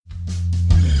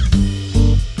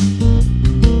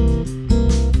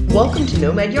Welcome to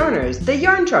Nomad Yarners, the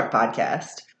Yarn Truck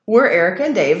Podcast. We're Erica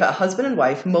and Dave, a husband and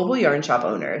wife mobile yarn shop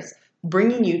owners,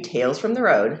 bringing you tales from the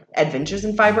road, adventures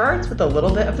in fiber arts with a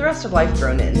little bit of the rest of life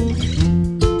thrown in.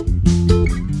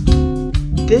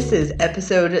 This is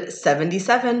episode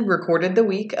 77, recorded the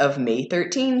week of May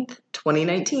 13th,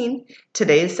 2019.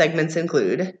 Today's segments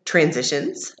include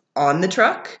transitions, on the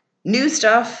truck, new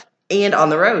stuff, and on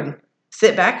the road.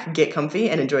 Sit back, get comfy,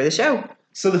 and enjoy the show.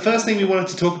 So the first thing we wanted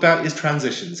to talk about is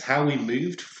transitions, how we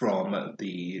moved from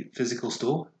the physical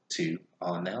store to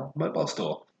our now mobile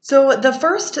store. So the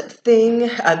first thing,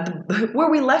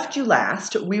 where we left you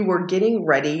last, we were getting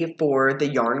ready for the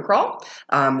yarn crawl,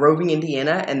 Roving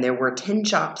Indiana, and there were 10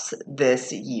 shops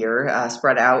this year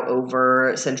spread out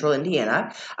over central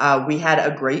Indiana. We had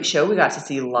a great show. We got to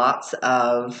see lots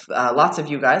of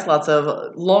you guys, lots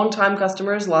of long-time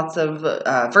customers, lots of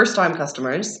first-time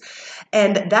customers.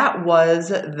 And that was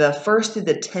the 1st through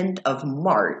the 10th of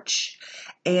March.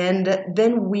 And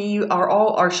then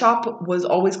our shop was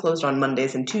always closed on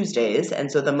Mondays and Tuesdays.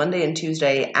 And so the Monday and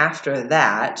Tuesday after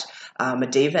that,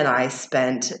 Dave and I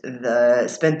spent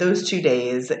those 2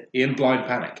 days in blind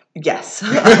panic. Yes.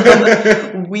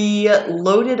 We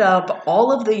loaded up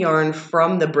all of the yarn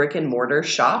from the brick and mortar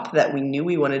shop that we knew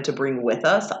we wanted to bring with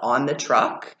us on the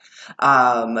truck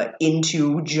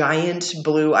into giant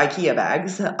blue IKEA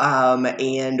bags.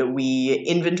 And we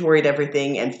inventoried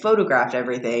everything and photographed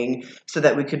everything so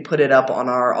that we could put it up on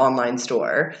our online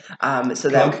store.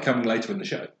 Plug coming later in the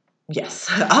show. Yes.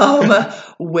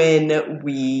 When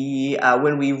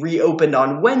we reopened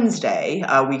on Wednesday,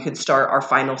 we could start our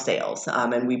final sales,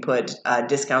 and we put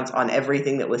discounts on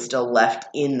everything that was still left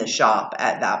in the shop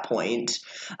at that point.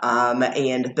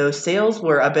 And those sales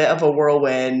were a bit of a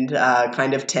whirlwind,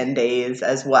 kind of 10 days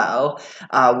as well,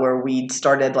 where we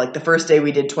started like the first day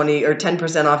we did 20 or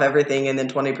 10% off everything, and then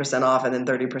 20% off, and then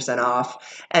 30%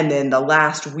 off, and then the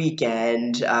last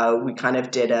weekend we kind of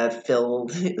did a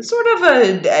filled sort of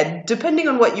a depending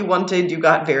on what you wanted, you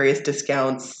got various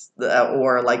discounts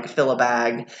or like fill a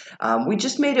bag. We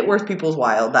just made it worth people's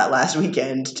while that last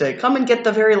weekend to come and get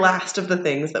the very last of the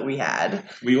things that we had.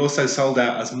 We also sold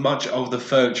out as much of the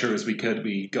furniture as we could.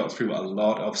 We got through a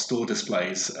lot of store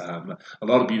displays, a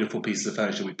lot of beautiful pieces of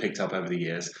furniture we picked up over the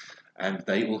years, and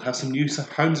they will have some new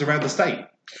homes around the state.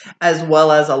 As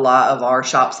well as a lot of our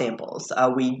shop samples.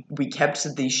 We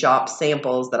kept the shop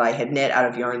samples that I had knit out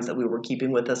of yarns that we were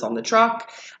keeping with us on the truck.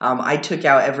 I took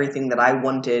out everything that I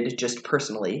wanted just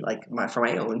personally, like for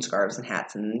my own scarves and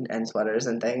hats and sweaters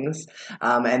and things.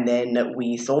 And then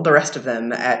we sold the rest of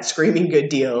them at screaming good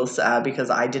deals because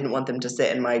I didn't want them to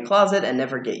sit in my closet and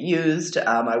never get used.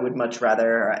 I would much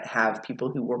rather have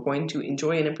people who were going to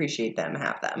enjoy and appreciate them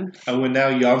have them. And we're now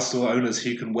yarn store owners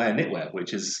who can wear knitwear,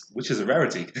 which is a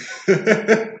rarity.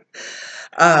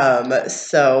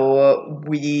 So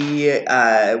we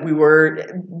were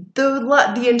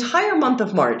the entire month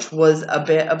of March was a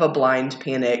bit of a blind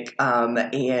panic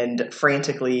and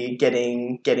frantically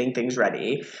getting things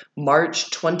ready. March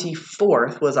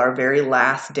 24th was our very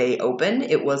last day open.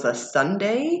 It was a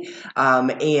Sunday,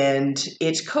 and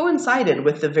it coincided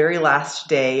with the very last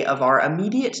day of our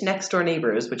immediate next door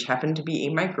neighbors, which happened to be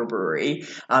a microbrewery.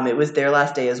 It was their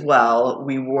last day as well.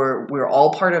 We're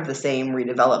all part of the same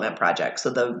redevelopment project. So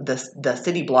the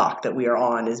city block that we are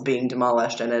on is being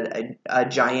demolished and a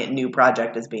giant new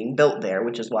project is being built there,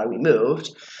 which is why we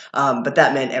moved. But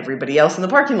that meant everybody else in the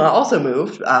parking lot also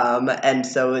moved. And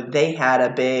so they had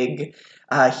a big,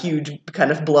 huge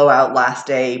kind of blowout last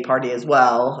day party as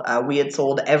well. We had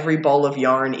sold every ball of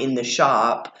yarn in the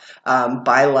shop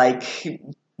by like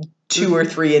 2 or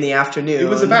 3 in the afternoon. It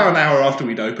was about an hour after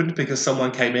we'd opened because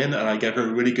someone came in and I gave her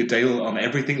a really good deal on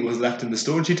everything that was left in the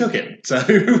store and she took it. So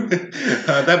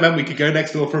that meant we could go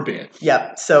next door for a beer.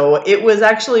 Yep. So it was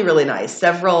actually really nice.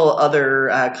 Several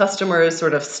other customers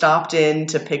sort of stopped in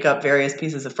to pick up various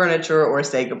pieces of furniture or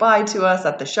say goodbye to us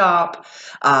at the shop.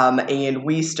 And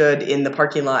we stood in the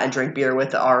parking lot and drank beer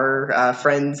with our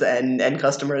friends and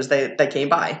customers that came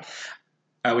by.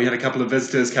 We had a couple of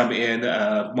visitors come in,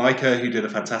 Micah, who did a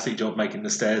fantastic job making the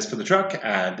stairs for the truck,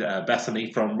 and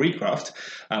Bethany from Recraft,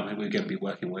 who we're going to be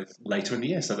working with later in the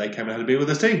year. So they came and had a beer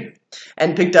with us too.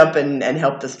 And picked up and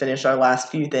helped us finish our last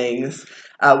few things.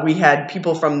 We had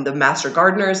people from the Master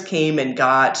Gardeners came and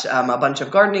got a bunch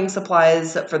of gardening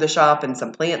supplies for the shop and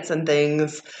some plants and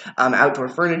things, outdoor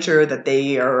furniture that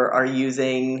they are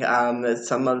using,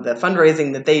 some of the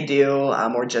fundraising that they do,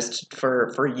 or just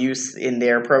for use in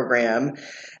their program.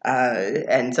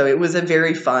 And so it was a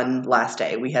very fun last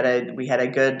day. We had a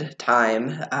good time.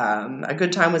 A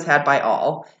good time was had by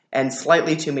all, and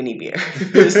slightly too many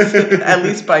beers, at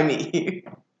least by me.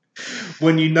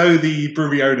 When you know the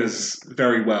brewery owners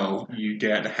very well, you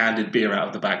get handed beer out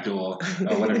of the back door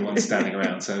when everyone's standing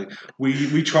around. So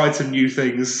we tried some new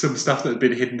things, some stuff that had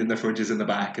been hidden in the fridges in the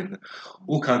back, and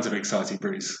all kinds of exciting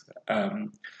brews.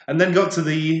 And then got to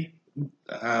the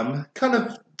kind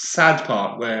of sad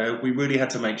part where we really had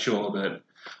to make sure that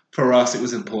for us it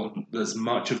was important that as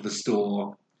much of the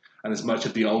store and as much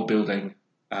of the old building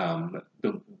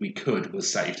that we could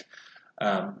was saved.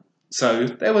 So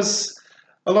there was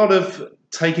a lot of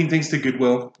taking things to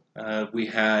Goodwill. We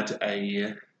had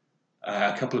a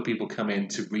couple of people come in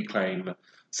to reclaim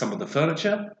some of the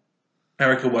furniture.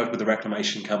 Erica worked with the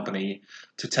reclamation company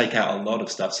to take out a lot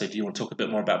of stuff. So, do you want to talk a bit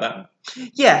more about that?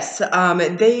 Yes,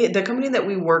 the company that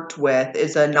we worked with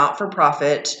is a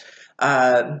not-for-profit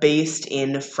based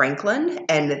in Franklin,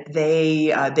 and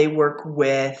they work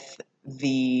with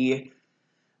the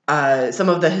some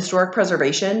of the historic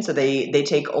preservation. So they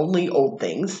take only old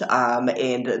things,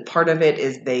 and part of it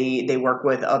is they work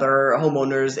with other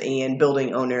homeowners and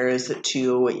building owners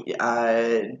to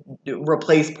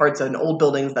replace parts of old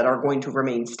buildings that are going to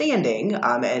remain standing,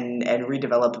 and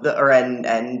redevelop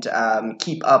and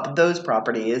keep up those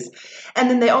properties. And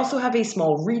then they also have a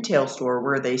small retail store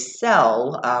where they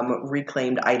sell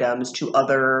reclaimed items to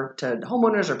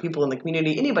homeowners or people in the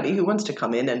community, anybody who wants to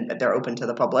come in, and they're open to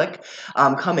the public,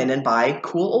 come in and buy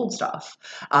cool old stuff.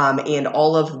 And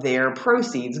all of their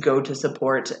proceeds go to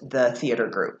support the theater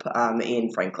group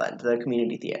in Franklin, the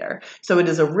community theater. So it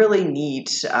is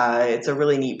it's a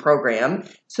really neat program.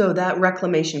 So that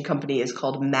reclamation company is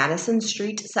called Madison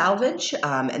Street Salvage,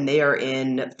 and they are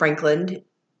in Franklin,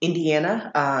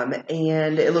 Indiana,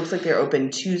 and it looks like they're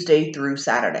open Tuesday through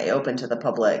Saturday, open to the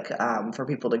public, for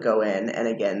people to go in. And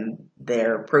again,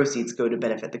 their proceeds go to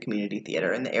benefit the community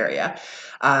theater in the area.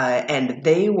 And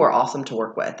they were awesome to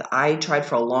work with. I tried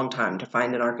for a long time to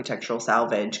find an architectural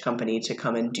salvage company to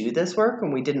come and do this work,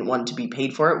 and we didn't want to be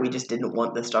paid for it. We just didn't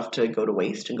want the stuff to go to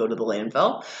waste and go to the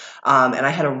landfill. And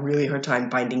I had a really hard time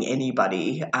finding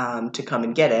anybody to come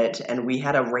and get it. And we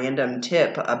had a random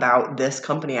tip about this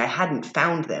company. I hadn't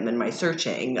found them in my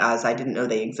searching, as I didn't know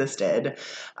they existed.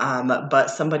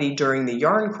 But somebody during the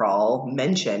yarn crawl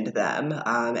mentioned them,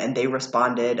 and they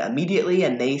responded immediately,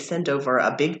 and they sent over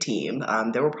a big team.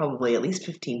 There were probably at least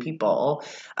 15 people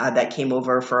that came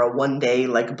over for a one-day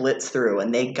blitz through,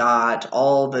 and they got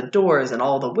all the doors and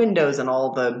all the windows and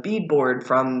all the beadboard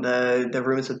from the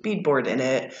rooms with beadboard in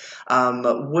it,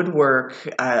 woodwork,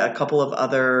 a couple of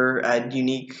other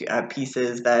unique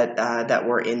pieces that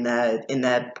were in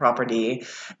that property.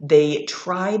 They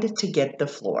tried to get the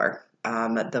floor.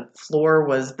 The floor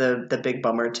was the big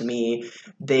bummer to me.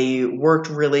 They worked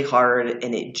really hard,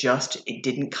 and it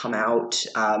didn't come out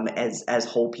as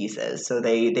whole pieces. So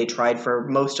they tried for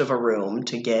most of a room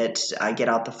to get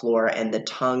out the floor, and the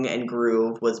tongue and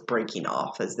groove was breaking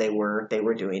off as they were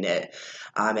doing it.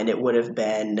 And it would have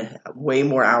been way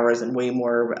more hours and way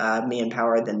more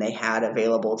manpower than they had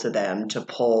available to them to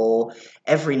pull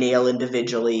every nail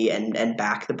individually and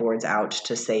back the boards out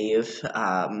to save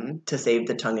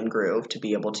the tongue and groove to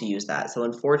be able to use that. So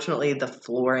unfortunately, the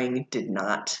flooring did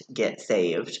not get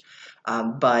saved.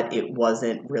 But it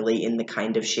wasn't really in the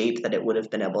kind of shape that it would have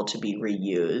been able to be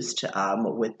reused,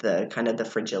 with the kind of the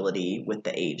fragility with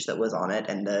the age that was on it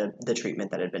and the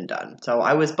treatment that had been done. So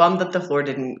I was bummed that the floor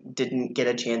didn't get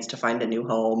a chance to find a new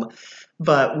home,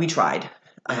 but we tried.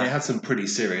 And it had some pretty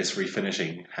serious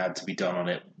refinishing had to be done on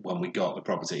it when we got the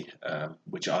property,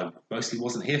 which I mostly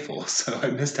wasn't here for, so I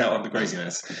missed out on the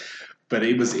craziness. But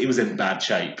it was in bad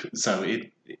shape, so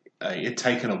it'd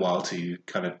taken a while to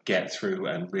kind of get through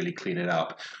and really clean it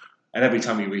up. And every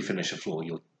time you refinish a floor,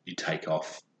 you take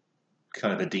off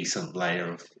kind of a decent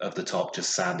layer of the top,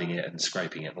 just sanding it and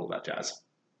scraping it and all that jazz.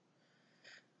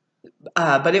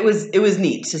 But it was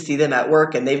neat to see them at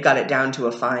work, and they've got it down to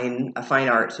a fine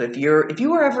art. So if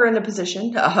you are ever in a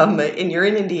position, and you're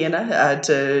in Indiana,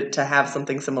 to have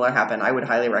something similar happen, I would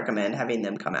highly recommend having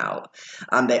them come out.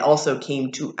 They also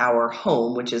came to our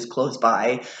home, which is close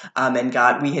by,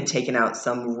 and we had taken out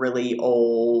some really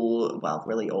old,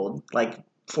 like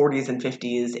 40s and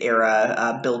 50s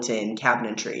era built-in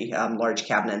cabinetry, large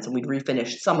cabinets, and we'd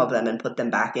refinished some of them and put them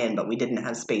back in, but we didn't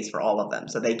have space for all of them.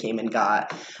 So they came and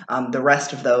got the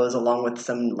rest of those, along with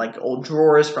some old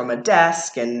drawers from a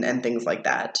desk and things like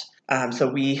that. So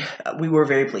we were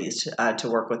very pleased to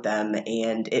work with them,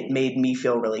 and it made me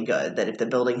feel really good that if the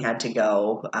building had to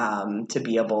go, to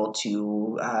be able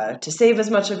to save as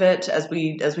much of it as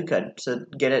we could, to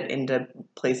get it into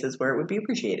places where it would be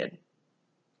appreciated.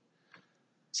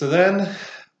 So then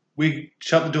we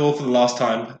shut the door for the last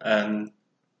time and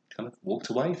kind of walked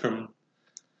away from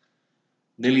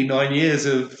nearly 9 years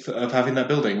of having that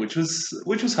building, which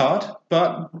was hard,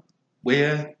 but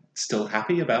we're still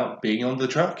happy about being on the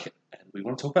truck, and we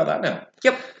want to talk about that now.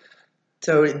 Yep.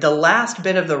 So the last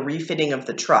bit of the refitting of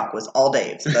the truck was all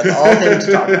Dave, so that's all him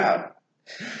to talk about.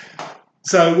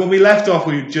 So when we left off,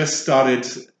 we just started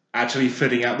actually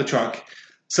fitting out the truck.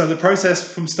 So the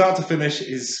process from start to finish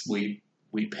is we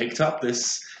picked up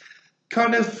this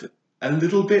kind of a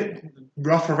little bit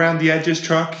rough around the edges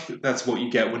truck. That's what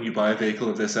you get when you buy a vehicle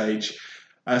of this age.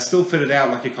 Still fitted out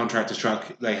like a contractor's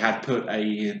truck. They had put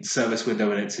a service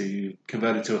window in it to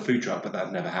convert it to a food truck, but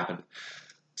that never happened.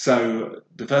 So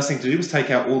the first thing to do was take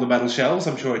out all the metal shelves.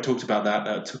 I'm sure I talked about that.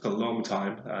 That took a long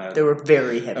time. They were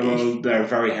very heavy. They were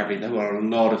very heavy. There were a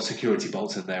lot of security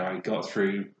bolts in there. I got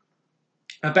through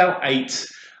about 8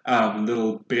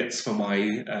 little bits for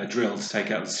my drill to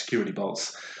take out the security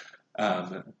bolts.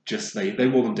 They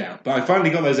wore them down. But I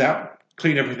finally got those out,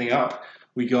 cleaned everything up.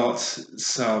 We got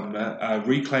some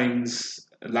reclaimed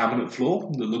laminate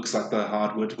floor that looks like the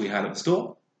hardwood we had at the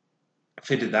store.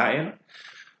 Fitted that in.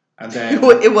 And then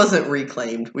it wasn't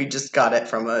reclaimed. We just got it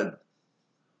from a.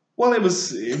 Well, it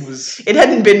was. It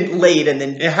hadn't been laid and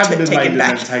then it hadn't been laid and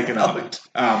then taken up.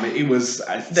 It was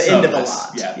the end of a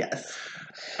lot. Yeah. Yes.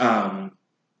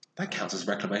 That counts as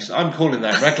reclamation. I'm calling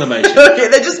that reclamation. Okay,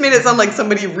 that just made it sound like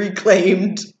somebody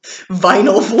reclaimed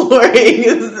vinyl flooring.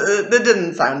 That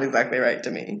didn't sound exactly right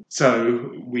to me.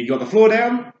 So we got the floor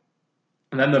down.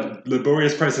 And then the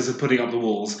laborious process of putting up the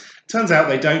walls. Turns out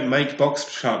they don't make box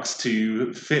trucks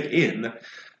to fit in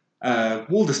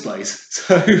wall displays.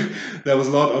 So there was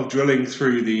a lot of drilling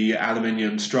through the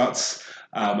aluminium struts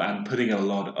and putting a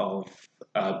lot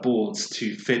of boards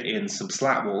to fit in some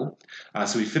slat wall.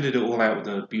 So we fitted it all out with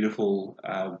a beautiful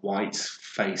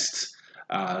white-faced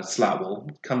slat wall.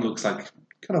 Kind of looks like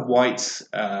white.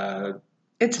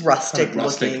 It's rustic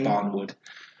looking barnwood.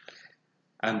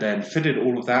 And then fitted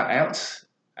all of that out,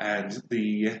 and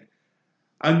the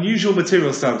unusual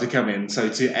material started to come in. So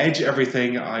to edge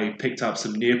everything, I picked up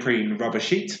some neoprene rubber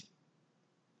sheet,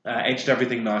 edged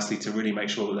everything nicely to really make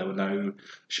sure that there were no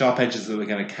sharp edges that were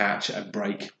going to catch and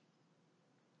break,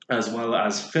 as well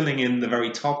as filling in the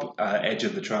very top edge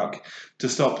of the truck to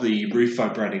stop the roof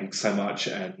vibrating so much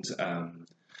and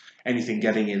anything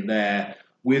getting in there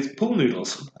with pool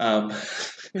noodles.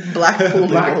 Black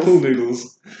pool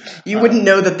noodles. You wouldn't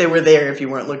know that they were there if you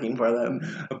weren't looking for them.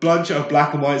 A bunch of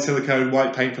black and white silicone,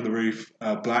 white paint for the roof,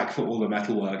 black for all the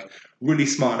metalwork. Really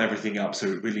smartened everything up so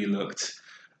it really looked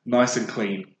nice and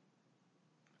clean.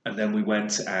 And then we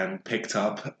went and picked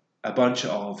up a bunch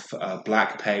of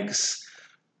black pegs,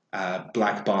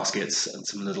 black baskets, and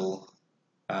some little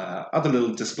other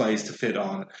little displays to fit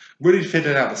on. Really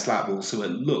fitted out the slat wall so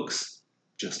it looks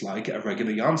just like a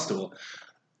regular yarn store.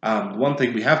 One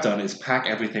thing we have done is pack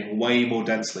everything way more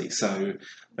densely. So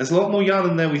there's a lot more yarn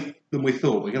in there than we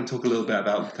thought. We're going to talk a little bit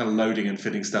about kind of loading and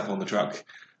fitting stuff on the truck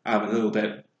in a little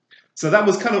bit. So that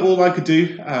was kind of all I could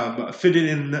do. Fitted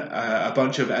in a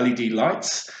bunch of LED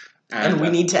lights. And we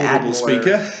need to add more.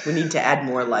 Speaker. We need to add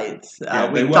more lights.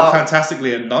 They work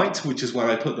fantastically at night, which is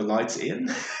why I put the lights in.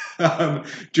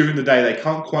 During the day, they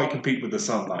can't quite compete with the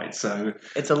sunlight. So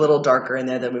it's a little darker in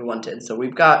there than we wanted. So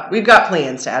we've got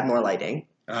plans to add more lighting.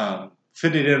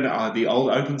 Fitted in the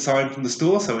old open sign from the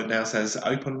store, so it now says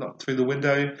open up through the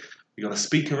window. We got a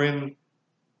speaker in.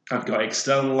 I've got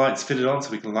external lights fitted on so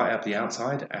we can light up the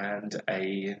outside, and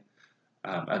an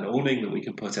awning that we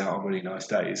can put out on really nice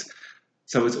days.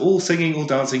 So it's all singing, all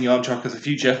dancing Yarn Truck of the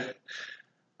future.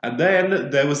 And then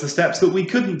there was the steps that we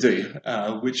couldn't do,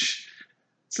 which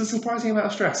is a surprising amount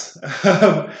of stress.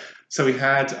 So we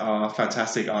had our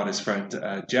fantastic artist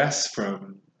friend Jess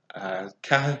from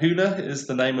Kahuna is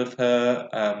the name of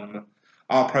her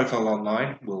art profile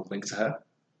online. We'll link to her.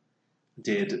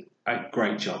 Did a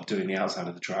great job doing the outside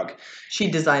of the truck. She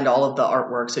designed all of the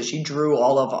artwork, so she drew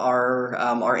all of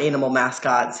our animal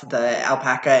mascots, the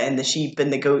alpaca and the sheep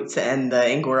and the goats and the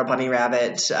Angora bunny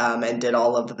rabbit, and did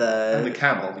all of the... And the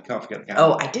camel, you can't forget the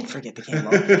camel. Oh, I did forget the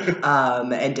camel.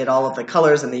 And did all of the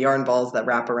colors and the yarn balls that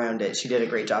wrap around it. She did a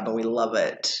great job, and we love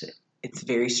it. It's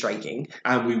very striking.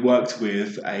 And we worked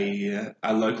with a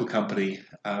local company,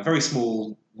 a very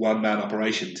small one-man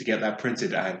operation, to get that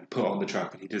printed and put on the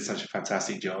truck. And he did such a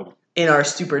fantastic job. In our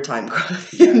super time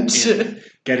crunch. In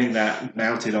getting that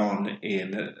mounted on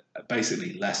in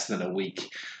basically less than a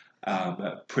week.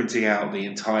 Printing out the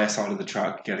entire side of the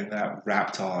truck, getting that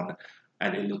wrapped on,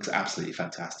 and it looks absolutely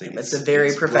fantastic. It's a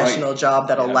very professional job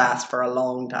that'll last for a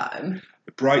long time.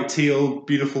 bright teal,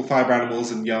 beautiful fiber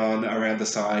animals and yarn around the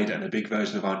side, and a big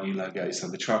version of our new logo. So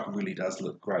the truck really does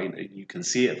look great, and you can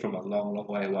see it from a long, long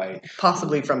way away.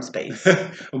 Possibly from space.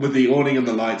 And with the awning and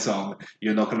the lights on,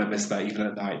 you're not going to miss that even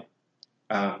at night.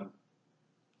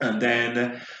 And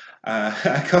then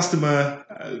a customer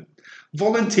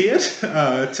volunteered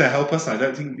to help us. I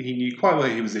don't think he knew quite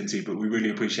what he was into, but we really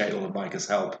appreciate all of Micah's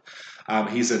help.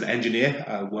 He's an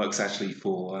engineer, works actually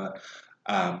for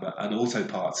an auto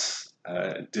parts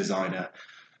designer,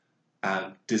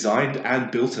 designed and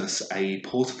built us a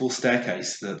portable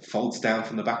staircase that folds down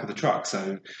from the back of the truck.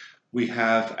 So we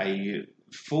have a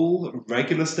full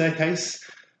regular staircase,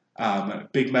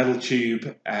 big metal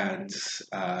tube and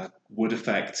wood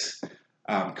effect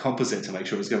composite to make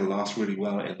sure it's going to last really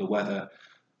well in the weather.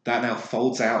 That now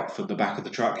folds out from the back of the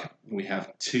truck. We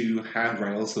have 2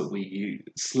 handrails that we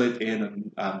slip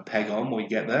in and peg on when we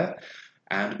get there,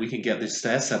 and we can get this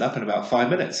stair set up in about 5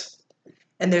 minutes.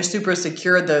 And they're super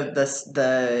secure.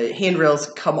 The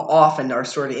handrails come off and are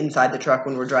sort of inside the truck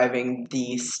when we're driving.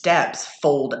 The steps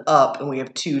fold up, and we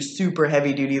have 2 super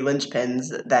heavy-duty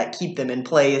linchpins that keep them in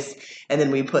place. And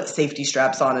then we put safety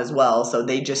straps on as well, so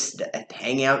they just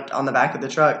hang out on the back of the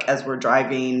truck as we're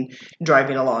driving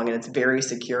along, and it's very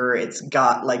secure. It's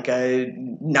got like a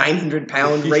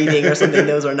 900-pound rating or something.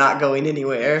 Those are not going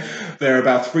anywhere. They're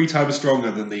about 3 times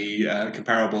stronger than the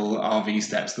comparable RV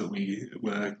steps that we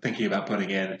were thinking about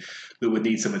putting in that would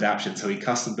need some adaptation. So he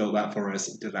custom built that for us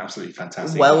and did an absolutely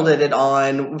fantastic Welded job. it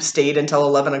on, stayed until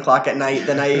 11 o'clock at night,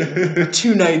 the night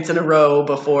 2 nights in a row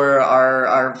before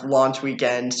our launch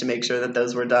weekend to make sure that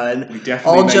those were done. We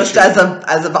definitely all just as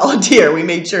a volunteer. We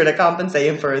made sure to compensate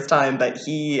him for his time, but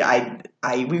I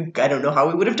don't know how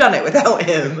we would have done it without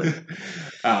him.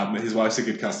 His wife's a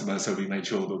good customer, so we made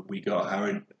sure that we got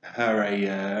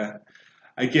her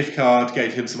a gift card,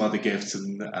 gave him some other gifts,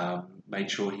 and made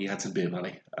sure he had some beer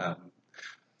money.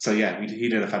 So yeah, he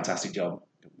did a fantastic job.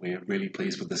 We're really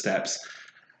pleased with the steps,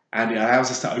 and it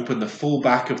allows us to open the full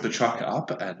back of the truck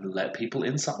up and let people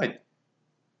inside.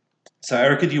 So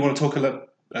Erica, do you want to talk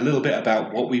a little bit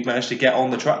about what we've managed to get on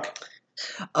the truck?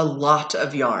 A lot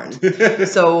of yarn.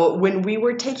 So when we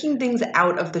were taking things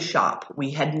out of the shop, we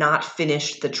had not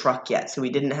finished the truck yet. So we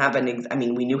didn't have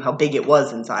we knew how big it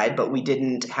was inside, but we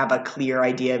didn't have a clear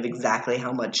idea of exactly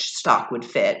how much stock would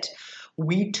fit.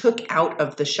 We took out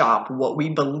of the shop what we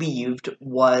believed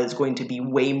was going to be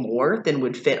way more than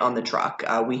would fit on the truck.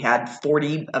 We had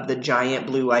 40 of the giant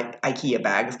blue IKEA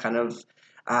bags, kind of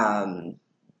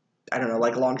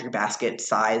like laundry basket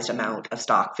sized amount of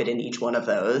stock fit in each one of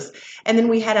those. And then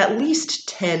we had at least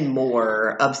 10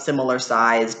 more of similar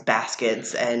sized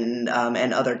baskets and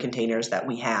other containers that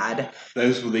we had.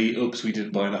 Those were the oops, we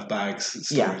didn't buy enough bags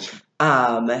storage. Yeah.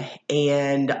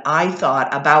 And I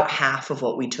thought about half of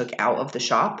what we took out of the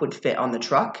shop would fit on the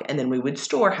truck, and then we would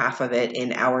store half of it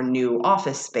in our new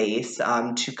office space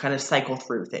to kind of cycle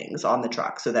through things on the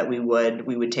truck, so that we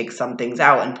would take some things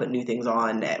out and put new things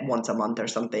on once a month or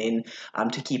something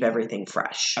to keep everything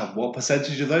fresh. And what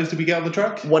percentage of those did we get on the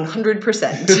truck? 100%.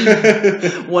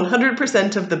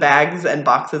 100% of the bags and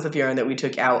boxes of yarn that we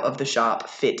took out of the shop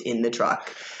fit in the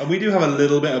truck. And we do have a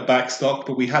little bit of back stock,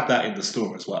 but we had that in the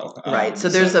store as well. Right. So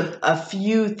there's a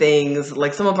few things,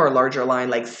 like some of our larger line,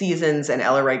 like Seasons and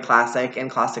Elleray Classic and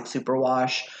Classic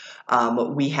Superwash.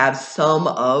 We have some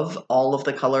of all of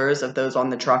the colors of those on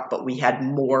the truck, but we had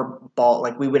more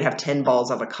we would have 10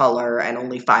 balls of a color and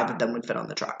only 5 of them would fit on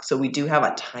the truck. So we do have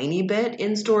a tiny bit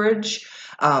in storage,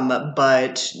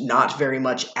 but not very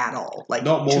much at all. Like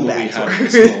not more 2 than we bags had in the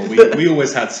store. We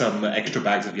always had some extra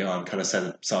bags of yarn kind of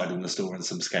set aside in the store and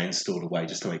some skeins stored away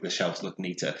just to make the shelves look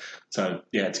neater. So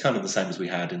yeah, it's kind of the same as we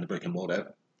had in the brick and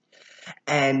mortar.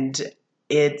 And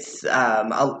it's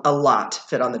a lot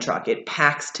fit on the truck. It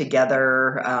packs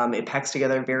together.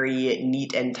 Very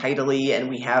neat and tidily, and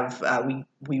we have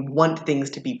we want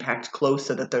things to be packed close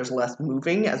so that there's less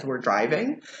moving as we're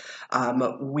driving.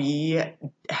 We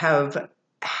have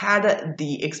had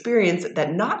the experience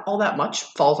that not all that much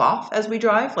falls off as we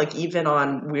drive. Like even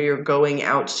we're going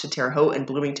out to Terre Haute and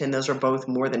Bloomington, those are both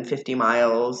more than 50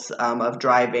 miles of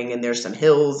driving, and there's some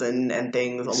hills and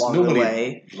things along the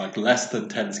way. Like less than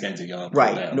 10 skeins of yarn.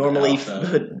 Right. Normally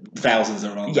thousands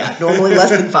are on. Yeah, normally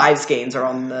less than 5 skeins are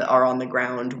on the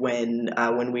ground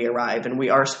when we arrive, and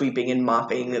we are sweeping and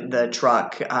mopping the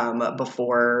truck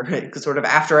before, sort of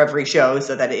after every show,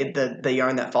 so that the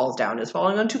yarn that falls down is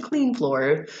falling onto clean floor.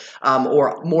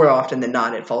 Or more often than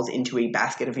not, it falls into a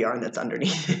basket of yarn that's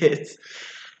underneath it.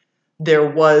 there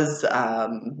was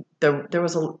there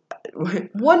was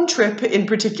one trip in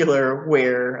particular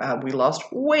where we lost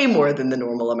way more than the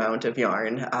normal amount of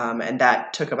yarn, and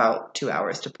that took about 2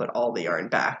 hours to put all the yarn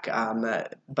back.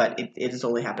 But it has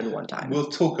only happened one time. We'll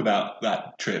talk about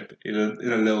that trip in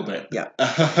a little bit. Yeah.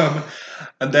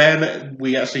 And then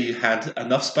we actually had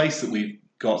enough space that we've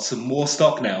got some more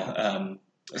stock now.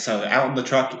 So out on the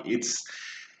truck, it's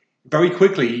very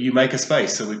quickly you make a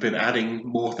space. So we've been adding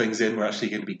more things in. We're actually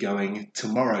going to be going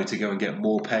tomorrow to go and get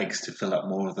more pegs to fill up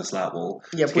more of the slat wall.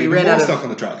 Yep, we ran out of stock on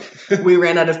the truck. We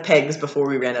ran out of pegs before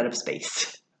we ran out of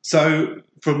space. So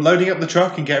from loading up the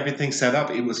truck and get everything set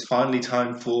up, it was finally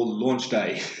time for launch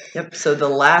day. Yep, so the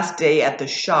last day at the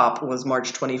shop was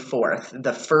March 24th.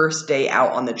 The first day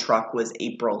out on the truck was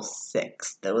April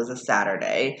 6th. That was a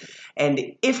Saturday. And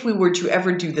if we were to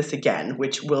ever do this again,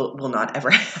 which will not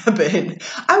ever happen,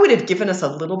 I would have given us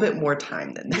a little bit more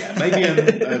time than that. Yeah, maybe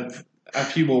a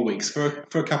few more weeks for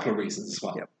a couple of reasons as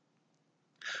well. Yep.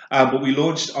 But we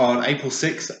launched on April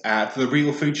 6th at the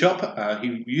Real Food Shop,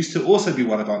 who used to also be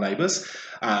one of our neighbours.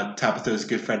 Tabitha is a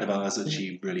good friend of ours, and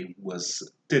she really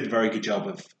did a very good job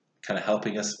of kind of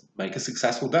helping us make a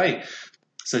successful day.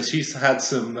 So she's had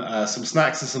some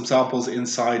snacks and some samples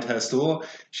inside her store.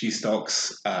 She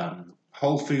stocks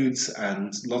whole foods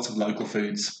and lots of local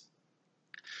foods.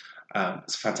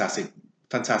 It's a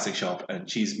fantastic shop, and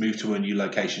she's moved to a new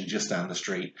location just down the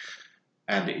street.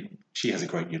 And she has a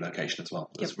great new location as well.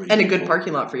 Yep. Really and a good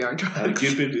parking lot for yarn trucks. And a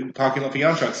good parking lot for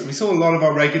yarn trucks. And we saw a lot of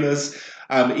our regulars,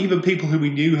 even people who we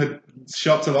knew had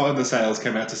shopped a lot in the sales,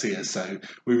 came out to see us. So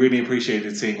we really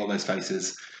appreciated seeing all those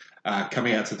faces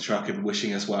coming out to the truck and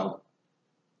wishing us well.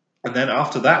 And then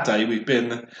after that day, we've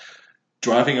been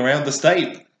driving around the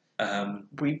state.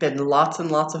 We've been lots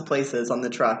and lots of places on the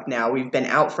truck now. We've been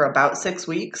out for about 6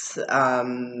 weeks.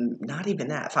 Not even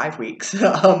that, 5 weeks.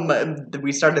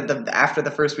 We started after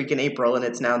the first week in April, and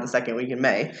it's now the second week in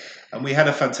May. And we had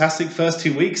a fantastic first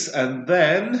 2 weeks, and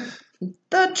then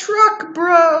the truck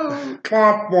broke.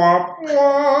 Wop, wop,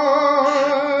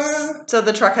 wop. So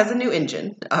the truck has a new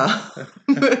engine and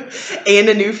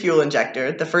a new fuel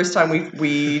injector. The first time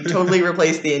we totally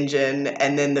replaced the engine,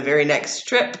 and then the very next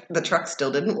trip, the truck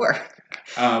still didn't work.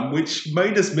 Which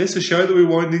made us miss a show that we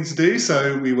wanted to do.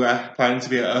 So we were planning to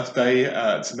be at Earth Day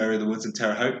at Mary of the Woods in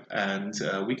Terre Haute, and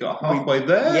we got halfway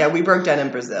there. Yeah, we broke down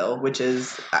in Brazil, which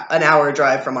is an hour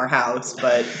drive from our house,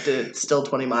 but still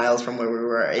 20 miles from where we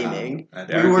were aiming.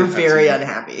 We were very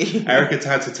unhappy. Erica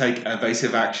had to take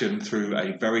evasive action through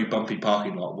a very bumpy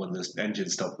parking lot when the engine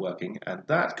stopped working, and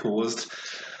that caused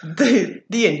the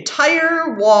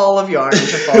entire wall of yarn to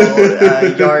fall.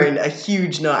 A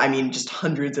huge knot. I mean, just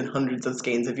hundreds and hundreds of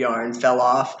skeins of yarn fell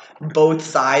off both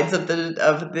sides of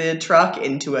the truck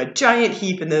into a giant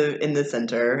heap in the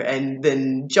center, and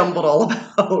then jumbled all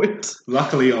about.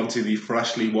 Luckily, onto the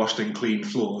freshly washed and cleaned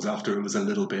floors after it was a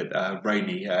little bit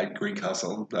rainy at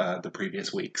Greencastle the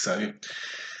previous week. So.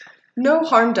 No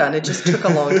harm done. It just took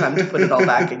a long time to put it all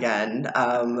back again.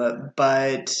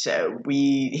 But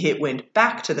we went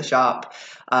back to the shop,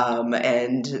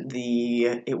 and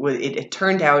it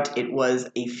turned out it was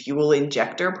a fuel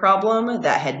injector problem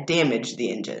that had damaged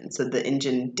the engine. So the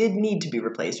engine did need to be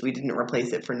replaced. We didn't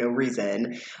replace it for no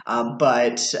reason,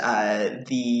 but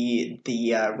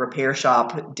the repair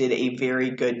shop did a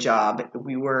very good job.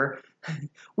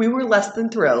 We were less than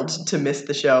thrilled to miss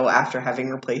the show after having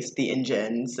replaced the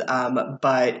engines,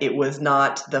 but it was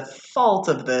not the fault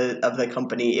of the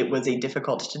company. It was a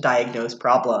difficult to diagnose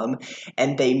problem,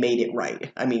 and they made it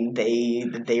right. I mean,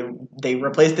 they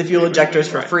replaced the fuel injectors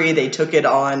for free. They took it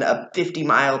on a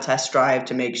 50-mile test drive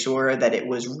to make sure that it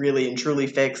was really and truly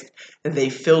fixed. They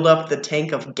filled up the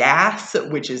tank of gas,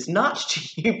 which is not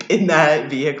cheap in that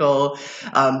vehicle.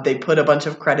 They put a bunch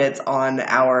of credits on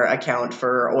our account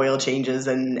for oil changes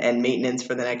and maintenance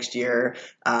for the next year.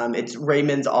 It's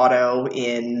Raymond's Auto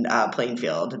in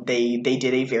Plainfield. They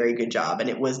did a very good job, and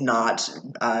it was not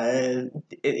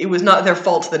their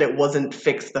fault that it wasn't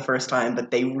fixed the first time,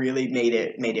 but they really made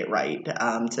it right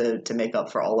to make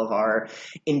up for all of our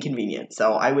inconvenience.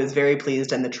 So I was very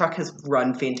pleased, and the truck has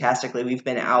run fantastically. We've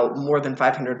been out more than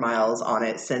 500 miles on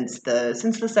it since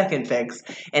the second fix,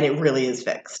 and it really is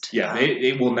fixed. Yeah,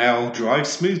 it will now drive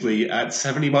smoothly at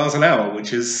 70 miles an hour,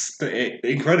 which is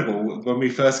incredible. When we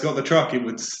first got the truck, it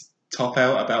would top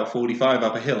out about 45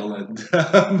 up a hill, and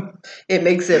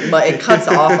it cuts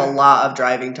off a lot of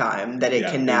driving time that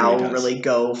it can now really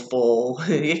go full.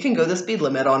 It can go the speed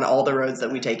limit on all the roads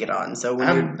that we take it on. So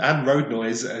and road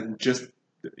noise, and just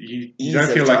you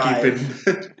don't feel like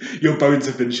your bones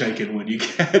have been shaken when you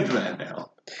get there now.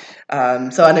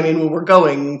 And I mean, when we're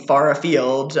going far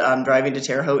afield, driving to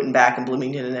Terre Haute and back and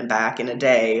Bloomington and back in a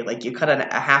day, like you cut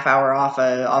a half hour off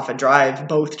a drive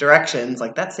both directions,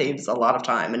 like that saves a lot of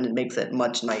time and it makes it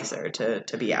much nicer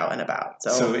to be out and about.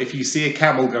 So if you see a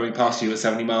camel going past you at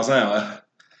 70 miles an hour,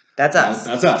 that's us.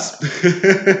 That's us.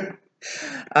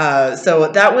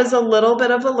 So that was a little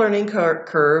bit of a learning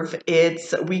curve.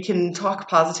 We can talk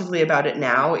positively about it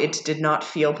now. It did not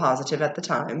feel positive at the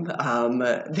time.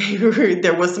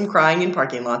 There was some crying in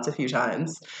parking lots a few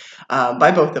times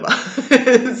by both of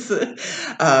us.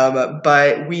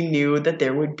 But we knew that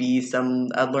there would be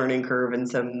a learning curve and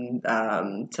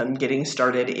some getting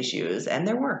started issues, and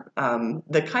there were.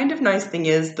 The kind of nice thing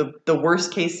is the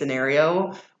worst case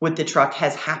scenario with the truck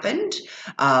has happened.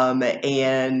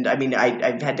 And I mean,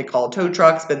 I've had to call tow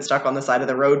trucks, been stuck on the side of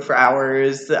the road for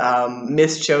hours,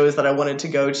 missed shows that I wanted to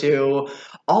go to.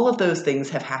 All of those things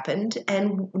have happened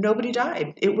and nobody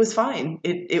died. It was fine.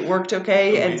 It worked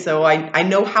okay. And so I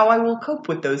know how I will cope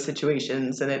with those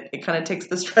situations, and it kind of takes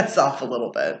the stress off a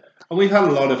little bit. And we've had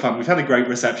a lot of fun. We've had a great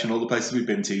reception, all the places we've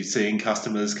been to, seeing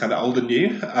customers kind of old and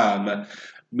new,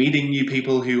 meeting new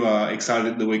people who are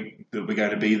excited that we're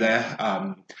going to be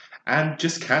there, and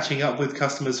just catching up with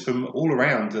customers from all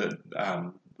around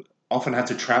that often had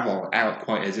to travel out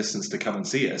quite a distance to come and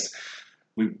see us.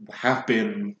 We have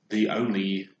been the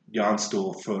only yarn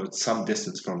store for some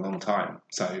distance for a long time.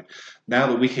 So now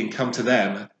that we can come to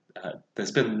them,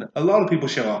 there's been a lot of people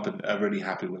show up and are really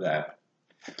happy with that.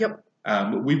 Yep.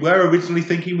 We were originally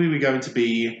thinking we were going to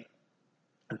be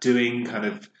doing kind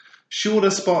of shorter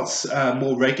spots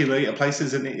more regularly at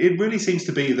places, and it really seems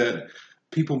to be that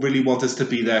people really want us to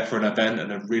be there for an event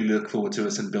and really look forward to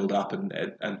us and build up,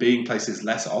 and being places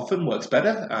less often works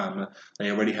better.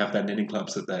 They already have their knitting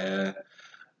clubs that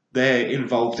they're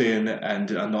involved in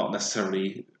and are not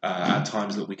necessarily at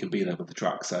times that we can be there with the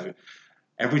truck. So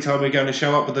every time we're going to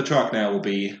show up with the truck now will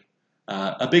be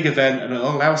a big event, and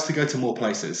it'll allow us to go to more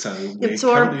places. So we're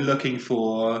currently looking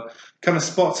for kind of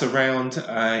spots around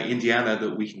Indiana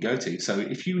that we can go to. So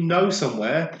if you know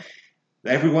somewhere,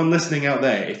 everyone listening out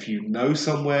there, if you know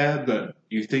somewhere that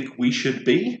you think we should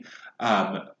be,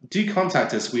 do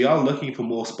contact us. We are looking for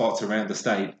more spots around the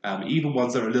state, even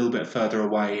ones that are a little bit further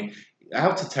away.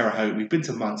 Out to Terre Haute, we've been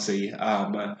to Muncie.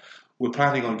 We're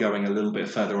planning on going a little bit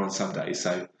further on some days.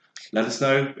 So let us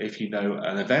know if you know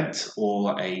an event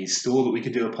or a store that we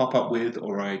could do a pop-up with,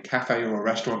 or a cafe or a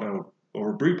restaurant or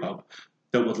a brew pub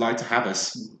that would like to have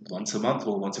us once a month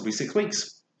or once every 6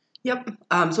 weeks. Yep.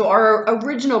 So our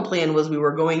original plan was we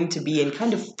were going to be in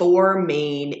kind of 4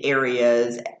 main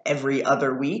areas every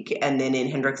other week, and then in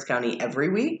Hendricks County every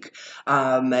week.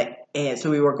 And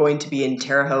so we were going to be in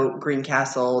Terre Haute,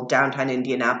 Greencastle, downtown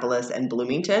Indianapolis, and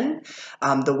Bloomington.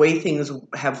 The way things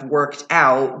have worked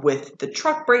out with the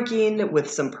truck breaking, with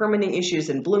some permitting issues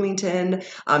in Bloomington,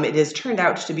 it has turned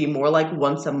out to be more like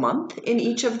once a month in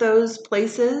each of those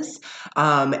places,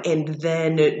 and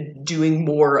then doing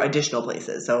more additional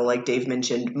places. So like Dave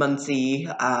mentioned, Muncie,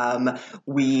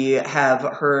 we have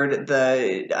heard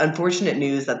the unfortunate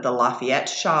news that the Lafayette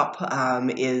shop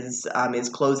is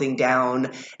closing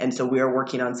down, and so we are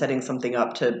working on setting something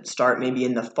up to start maybe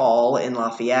in the fall in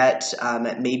Lafayette,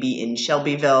 maybe in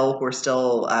Shelbyville. We're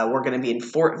going to be in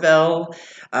Fortville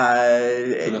for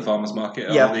the farmers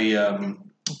market. Yep.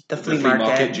 The flea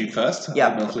market June 1st.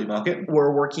 Yep. The flea market.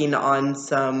 We're working on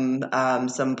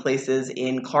some places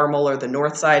in Carmel or the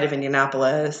north side of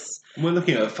Indianapolis. We're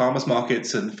looking at farmers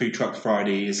markets and food truck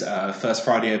Fridays, First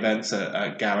Friday events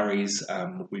at galleries.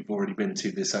 We've already been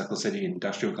to the Circle City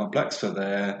Industrial Complex for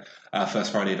their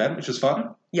First Friday event, which was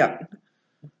fun. Yep.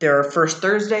 There are First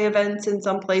Thursday events in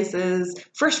some places.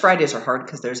 First Fridays are hard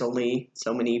because there's only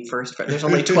so many there's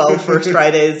only 12 First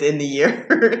Fridays in the year,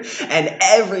 and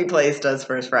every place does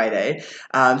First Friday.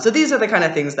 So these are the kind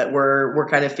of things that we're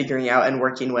kind of figuring out and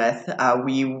working with.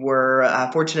 We were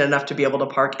fortunate enough to be able to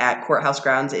park at Courthouse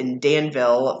Grounds in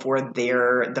Danville for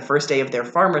the first day of their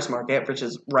farmers market, which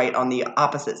is right on the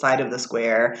opposite side of the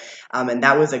square, and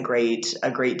that was a great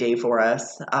day for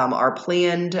us. Our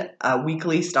planned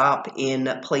weekly stop in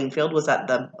Plainfield was at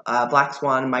the Black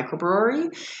Swan Microbrewery,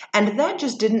 and that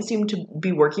just didn't seem to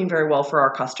be working very well for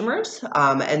our customers,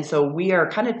 and so we are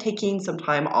kind of taking some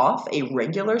time off a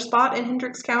regular spot in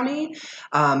Hendricks County.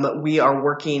 We are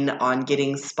working on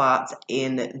getting spots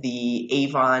in the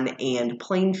Avon and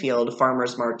Plainfield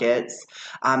farmers markets,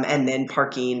 and then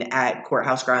parking at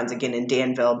Courthouse Grounds again in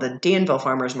Danville. The Danville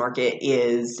farmers market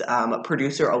is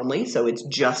producer only, so it's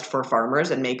just for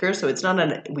farmers and makers, so it's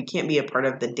not we can't be a part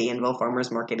of the Danville farmers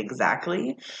market Market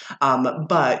exactly.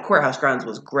 But Courthouse Grounds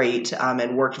was great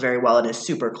and worked very well and is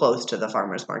super close to the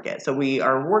Farmers Market. So we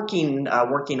are working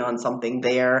on something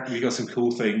there. We got some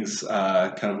cool things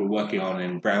we're working on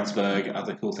in Brownsburg,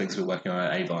 other cool things we're working on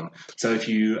at Avon. So if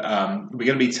you, we're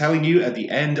going to be telling you at the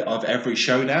end of every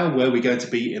show now where we're going to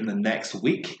be in the next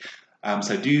week.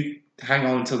 So do hang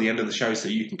on until the end of the show so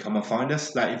you can come and find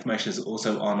us. That information is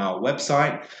also on our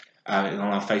website, and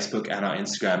on our Facebook and our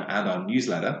Instagram and our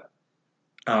newsletter.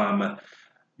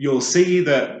 You'll see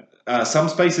that some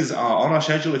spaces are on our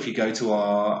schedule. If you go to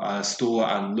our store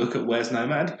and look at Where's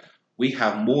Nomad, we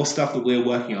have more stuff that we're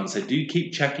working on. So do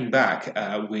keep checking back.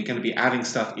 We're going to be adding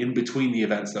stuff in between the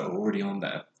events that are already on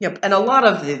there. Yep, and a lot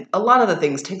of the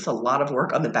things takes a lot of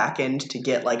work on the back end to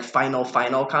get like final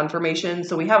confirmation.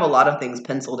 So we have a lot of things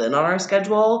penciled in on our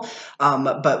schedule,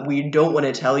 but we don't want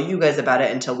to tell you guys about it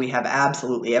until we have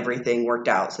absolutely everything worked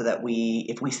out. So that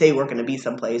if we say we're going to be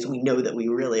someplace, we know that we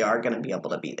really are going to be able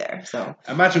to be there. So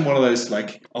imagine one of those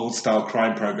like old style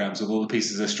crime programs with all the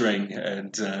pieces of string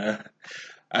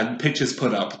and pictures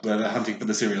put up where they're hunting for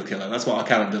the serial killer. That's what our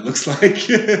calendar looks like.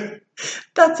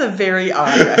 That's a very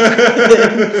odd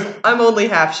reference. I'm only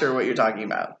half sure what you're talking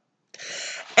about.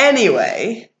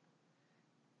 Anyway,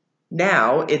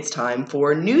 now it's time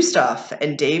for new stuff.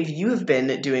 And Dave, you have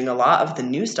been doing a lot of the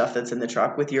new stuff that's in the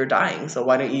truck with your dyeing. So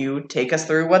why don't you take us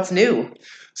through what's new?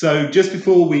 So just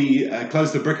before we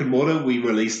closed the brick and mortar, we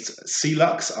released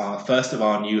Celux, our first of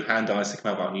our new hand dyes to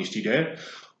come out of our new studio.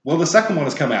 Well, the second one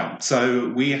has come out. So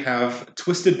we have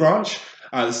Twisted Branch.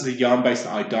 This is a yarn base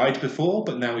that I dyed before,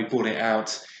 but now we brought it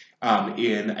out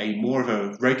in a more of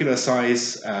a regular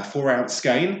size 4-ounce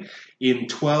skein in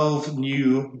 12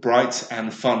 new bright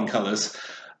and fun colors.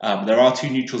 There are 2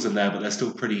 neutrals in there, but they're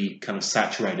still pretty kind of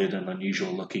saturated and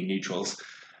unusual looking neutrals.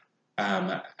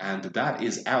 And that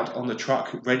is out on the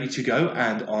truck, ready to go,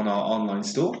 and on our online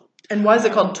store. And why is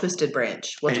it called Twisted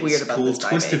Branch? What's weird about this dye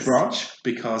base? It's called Twisted Branch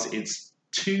because it's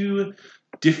 2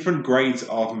 different grades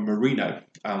of merino.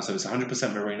 So it's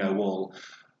 100% merino wool.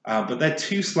 But they're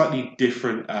 2 slightly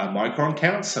different micron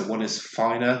counts. So one is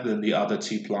finer than the other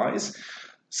 2 plies.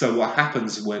 So what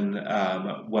happens when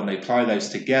they ply those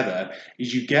together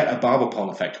is you get a barber pole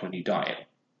effect when you dye it.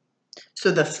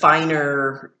 So the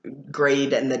finer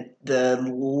grade and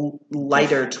the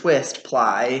lighter twist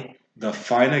ply. The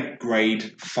finer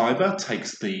grade fiber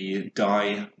takes the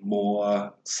dye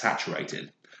more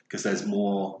saturated because there's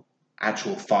more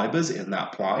actual fibers in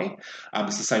that ply.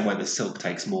 It's the same way that silk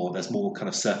takes more. There's more kind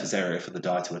of surface area for the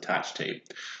dye to attach to.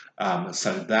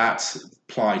 So that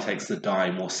ply takes the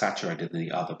dye more saturated than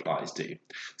the other plies do.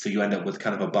 So you end up with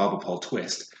kind of a barber pole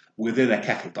twist within a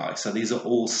kettle dye. So these are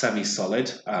all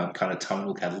semi-solid kind of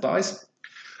tonal kettle dyes.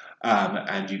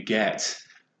 And you get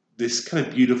this kind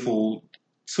of beautiful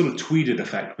sort of tweeded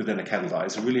effect within a kettle dye.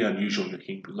 It's a really unusual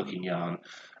looking yarn.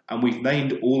 And we've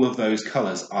named all of those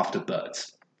colours after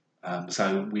birds.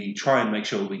 So we try and make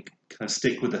sure we kind of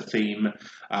stick with a theme,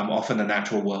 often a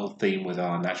natural world theme with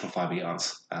our natural fibre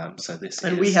yarns.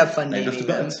 And we have fun naming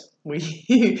them.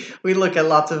 We look at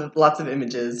lots of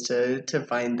images to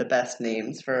find the best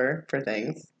names for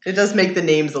things. It does make the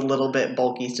names a little bit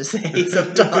bulky to say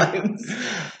sometimes.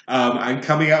 And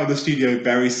coming out of the studio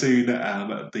very soon,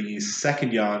 the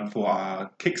second yarn for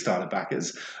our Kickstarter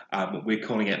backers, we're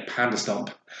calling it Panda Stomp.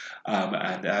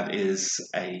 And that is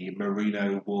a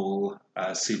merino wool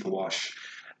superwash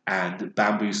and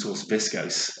bamboo source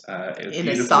viscose. In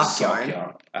a sock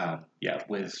yarn.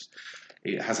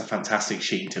 It has a fantastic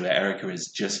sheen to it. Erica is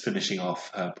just finishing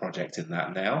off her project in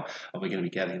that now, and we're going to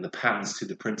be getting the patterns to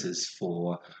the printers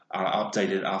for our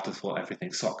updated Afterthought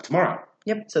Everything sock tomorrow.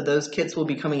 Yep, so those kits will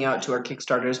be coming out to our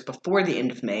Kickstarters before the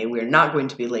end of May. We're not going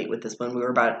to be late with this one. We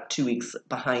were about 2 weeks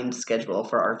behind schedule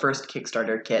for our first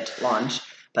Kickstarter kit launch.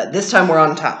 But this time we're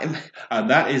on time.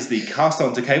 And that is the Cast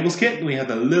Onto Cables kit. We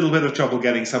had a little bit of trouble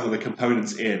getting some of the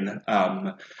components in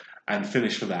and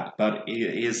finished for that. But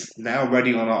it is now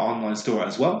ready on our online store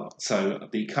as well. So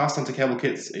the Cast Onto Cable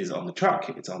kits is on the truck.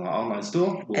 It's on our online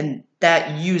store. And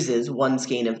that uses one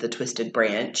skein of the Twisted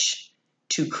Branch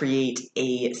to create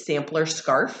a sampler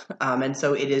scarf. And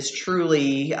so it is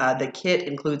truly, the kit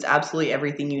includes absolutely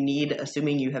everything you need,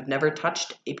 assuming you have never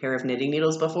touched a pair of knitting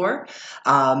needles before.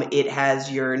 It has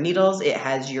your needles, it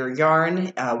has your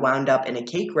yarn wound up in a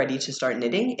cake ready to start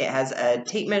knitting. It has a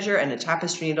tape measure and a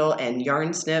tapestry needle and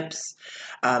yarn snips,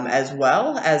 as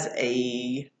well as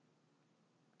a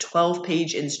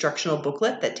 12-page instructional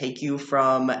booklet that take you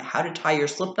from how to tie your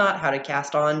slip knot, how to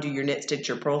cast on, do your knit stitch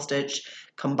or purl stitch,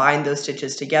 combine those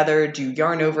stitches together, do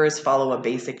yarn overs, follow a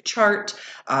basic chart,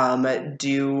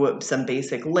 do some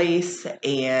basic lace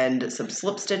and some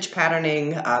slip stitch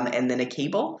patterning, and then a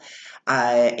cable.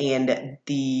 And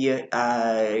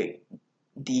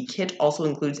the kit also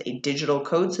includes a digital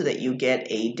code so that you get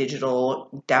a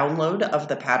digital download of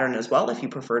the pattern as well if you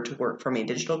prefer to work from a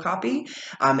digital copy,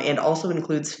 and also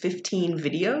includes 15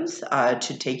 videos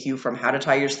to take you from how to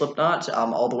tie your slip knot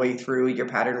all the way through your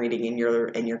pattern reading and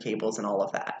your cables and all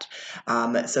of that.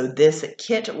 So this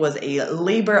kit was a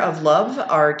labor of love.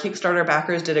 Our Kickstarter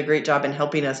backers did a great job in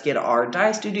helping us get our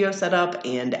dye studio set up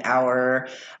and our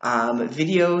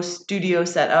video studio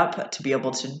set up to be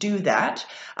able to do that.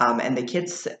 And the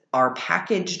kits are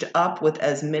packaged up with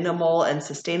as minimal and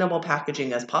sustainable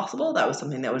packaging as possible. That was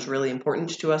something that was really important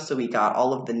to us. So we got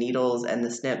all of the needles and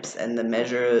the snips and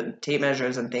the tape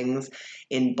measures and things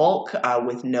in bulk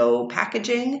with no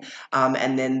packaging.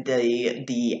 And then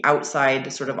the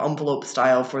outside sort of envelope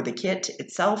style for the kit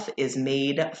itself is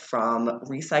made from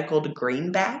recycled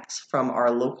grain bags from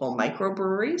our local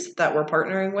microbreweries that we're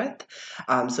partnering with.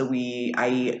 So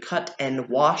I cut and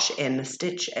wash and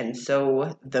stitch and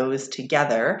sew those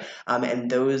together.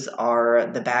 And those are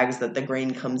the bags that the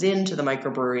grain comes into the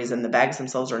microbreweries, and the bags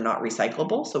themselves are not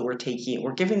recyclable. So we're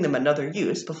giving them another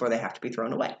use before they have to be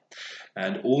thrown away.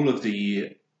 And all of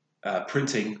the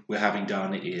printing we're having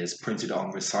done is printed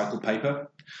on recycled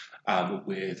paper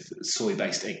with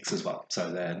soy-based inks as well.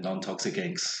 So they're non-toxic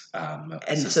inks, and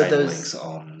sustainable inks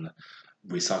on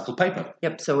recycled paper.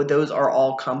 Yep, so those are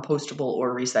all compostable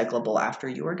or recyclable after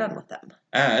you are done with them.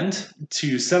 And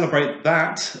to celebrate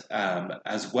that,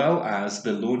 as well as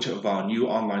the launch of our new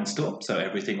online store, so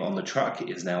everything on the truck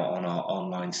is now on our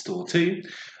online store too,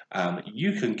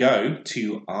 you can go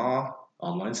to our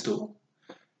online store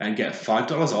and get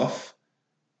 $5 off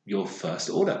your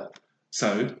first order.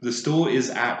 So the store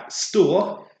is at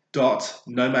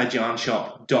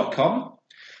store.nomadyarnshop.com,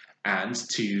 and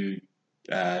to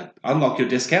unlock your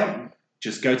discount,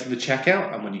 just go to the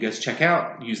checkout, and when you go to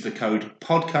checkout, use the code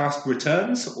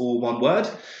PODCASTRETURNS, all one word,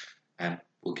 and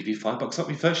we'll give you $5 off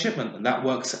your first shipment, and that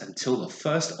works until the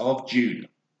 1st of June.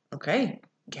 Okay.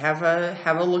 Have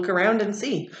a look around and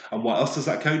see. And what else does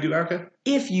that code do, Erica?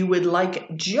 If you would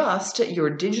like just your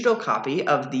digital copy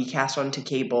of the Cast Onto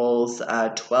Cables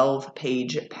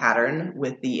 12-page pattern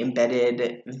with the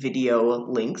embedded video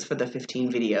links for the 15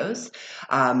 videos,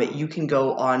 you can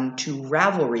go on to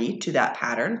Ravelry to that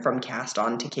pattern from Cast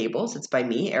Onto Cables. It's by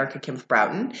me, Erica Kempf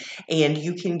Broughton, and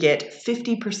you can get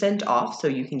 50% off, so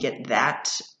you can get that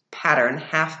pattern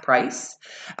half price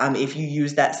if you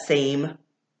use that same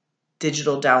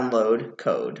digital download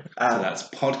code. So that's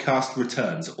podcast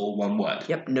returns, all one word.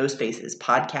 Yep, no spaces.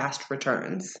 Podcast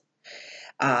returns.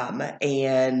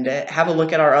 And have a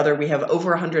look at we have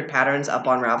over 100 patterns up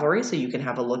on Ravelry, so you can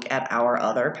have a look at our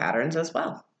other patterns as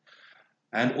well.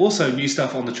 And also new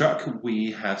stuff on the truck.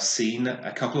 We have seen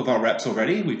a couple of our reps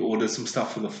already. We've ordered some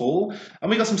stuff for the fall,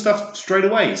 and we got some stuff straight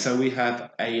away. So we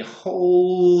have a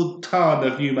whole ton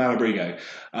of new Malabrigo.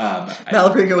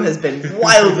 Malabrigo has been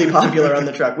wildly popular on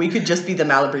the truck. We could just be the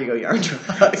Malabrigo yarn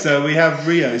truck. So we have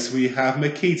Rios, we have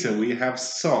Makita, we have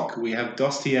Sock, we have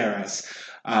Dostieres.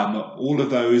 All of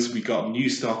those we got new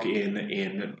stock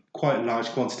in quite large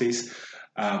quantities.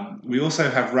 We also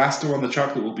have Raster on the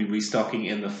truck that we'll be restocking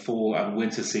in the fall and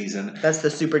winter season. That's the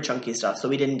super chunky stuff, so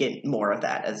we didn't get more of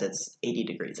that as it's 80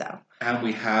 degrees out. And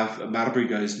we have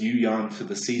Malabrigo's new yarn for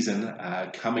the season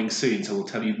coming soon, so we'll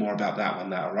tell you more about that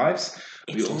when that arrives.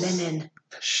 It's linen.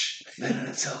 Shh, linen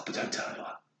itself, but don't tell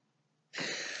anyone.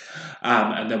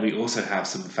 And then we also have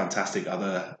some fantastic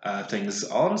other things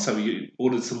on. So we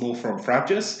ordered some more from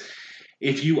Frabjous.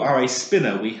 If you are a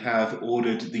spinner, we have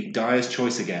ordered the Dyer's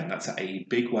Choice again. That's a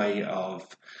big way of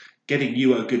getting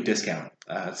you a good discount.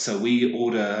 So we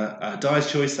order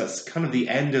Dyer's Choice. That's kind of the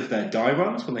end of their dye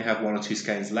runs when they have 1 or 2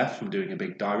 skeins left from doing a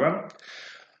big dye run.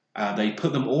 They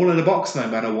put them all in a box, no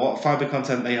matter what fibre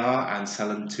content they are, and sell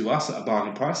them to us at a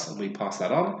bargain price, and we pass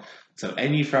that on. So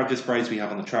any Frabjous braids we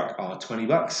have on the truck are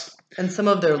 $20. And some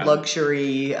of their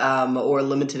luxury or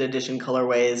limited edition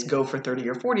colorways go for $30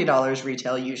 or $40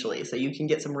 retail usually. So you can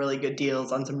get some really good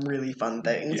deals on some really fun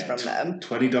things from them.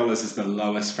 $20 is the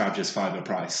lowest Frabjous fibre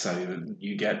price. So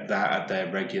you get that at their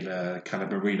regular kind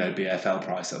of Merino BFL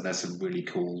price. And there's some really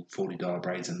cool $40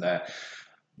 braids in there.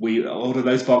 We order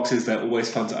those boxes. They're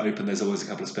always fun to open. There's always a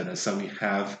couple of spinners. So we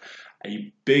have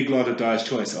a big lot of Dyer's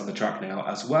Choice on the truck now,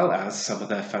 as well as some of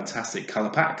their fantastic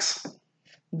colour packs.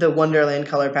 The Wonderland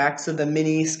color pack, so the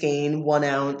mini skein 1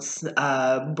 ounce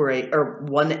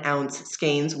 1 ounce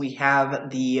skeins. We have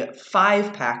the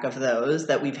 5-pack of those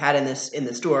that we've had in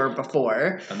the store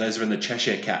before, and those are in the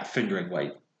Cheshire Cat fingering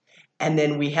weight. And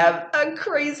then we have a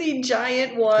crazy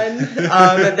giant one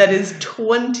that is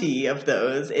 20 of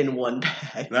those in 1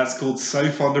 pack. That's called So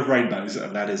Fond of Rainbows,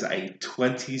 and that is a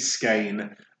 20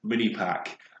 skein mini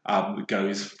pack.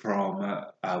 Goes from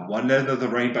one end of the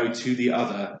rainbow to the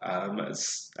other,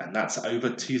 and that's over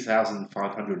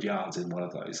 2,500 yards in one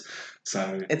of those.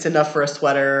 So it's enough for a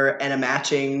sweater and a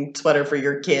matching sweater for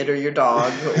your kid or your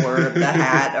dog, or the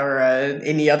hat, or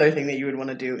any other thing that you would want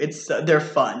to do. They're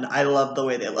fun. I love the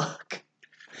way they look.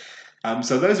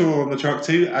 So those are all on the truck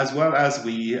too, as well as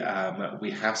we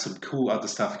have some cool other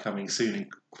stuff coming soon,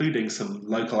 including some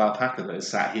local alpaca that is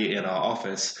sat here in our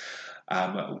office.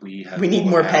 We need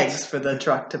more pegs for the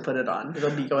truck to put it on.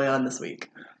 It'll be going on this week.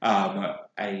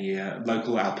 A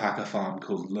local alpaca farm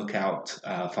called Lookout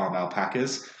Farm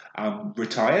Alpacas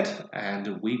retired,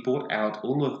 and we bought out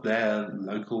all of their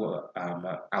local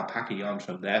alpaca yarn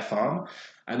from their farm,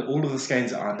 and all of the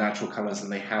skeins are natural colours, and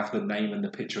they have the name and the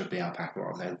picture of the alpaca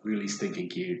on. They're really stinking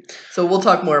cute. So we'll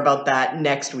talk more about that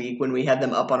next week when we have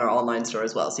them up on our online store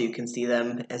as well, so you can see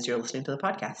them as you're listening to the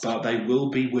podcast. But they will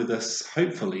be with us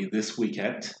hopefully this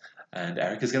weekend. And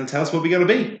Erica's going to tell us what we're going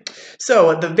to be.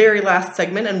 So the very last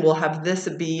segment, and we'll have this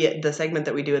be the segment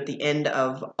that we do at the end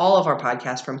of all of our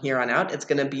podcasts from here on out. It's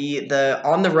going to be the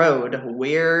on the road.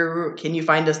 Where can you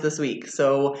find us this week?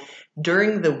 So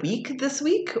during the week this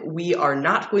week, we are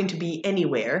not going to be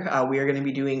anywhere. We are going to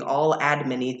be doing all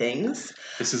admin-y things.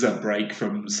 This is a break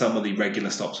from some of the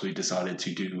regular stops we decided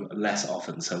to do less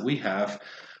often. So we have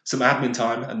some admin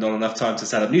time and not enough time to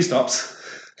set up new stops.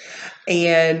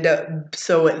 And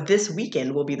so this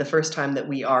weekend will be the first time that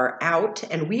we are out,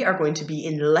 and we are going to be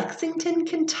in Lexington,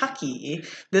 Kentucky.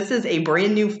 This is a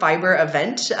brand new fiber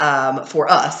event for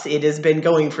us. It has been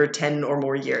going for 10 or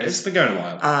more years. It's been going a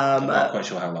while. I'm not quite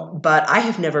sure how long. But I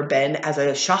have never been as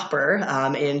a shopper,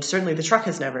 and certainly the truck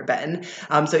has never been.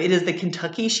 So it is the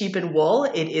Kentucky Sheep and Wool.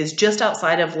 It is just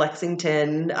outside of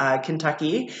Lexington,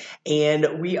 Kentucky,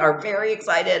 and we are very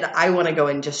excited. I want to go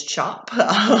and just shop,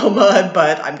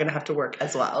 but I'm going to have to work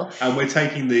as well. And we're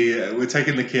taking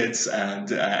the kids, and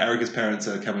Erica's parents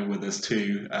are coming with us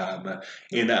too,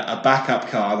 in a backup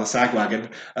car, the Sagwagon.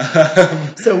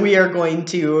 So we are going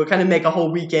to kind of make a whole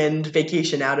weekend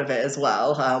vacation out of it as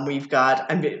well. We've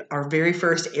got our very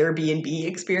first Airbnb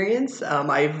experience.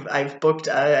 I've booked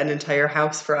an entire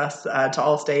house for us to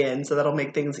all stay in, so that'll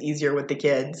make things easier with the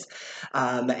kids.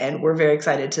 And we're very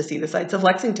excited to see the sights of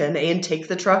Lexington and take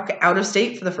the truck out of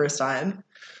state for the first time.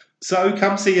 So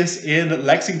come see us in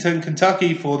Lexington,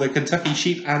 Kentucky for the Kentucky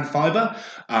Sheep and Fiber,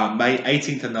 May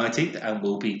 18th and 19th, and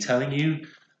we'll be telling you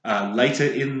later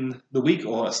in the week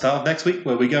or at the start of next week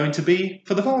where we're going to be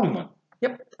for the following one.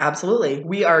 Yep, absolutely.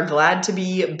 We are glad to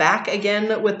be back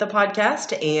again with the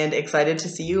podcast and excited to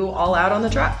see you all out on the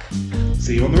truck.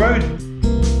 See you on the road.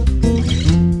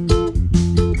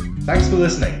 Thanks for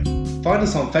listening. Find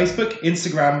us on Facebook,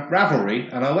 Instagram,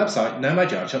 Ravelry, and our website,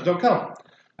 nomadyardshop.com.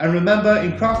 And remember,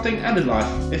 in crafting and in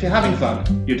life, if you're having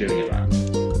fun, you're doing it right.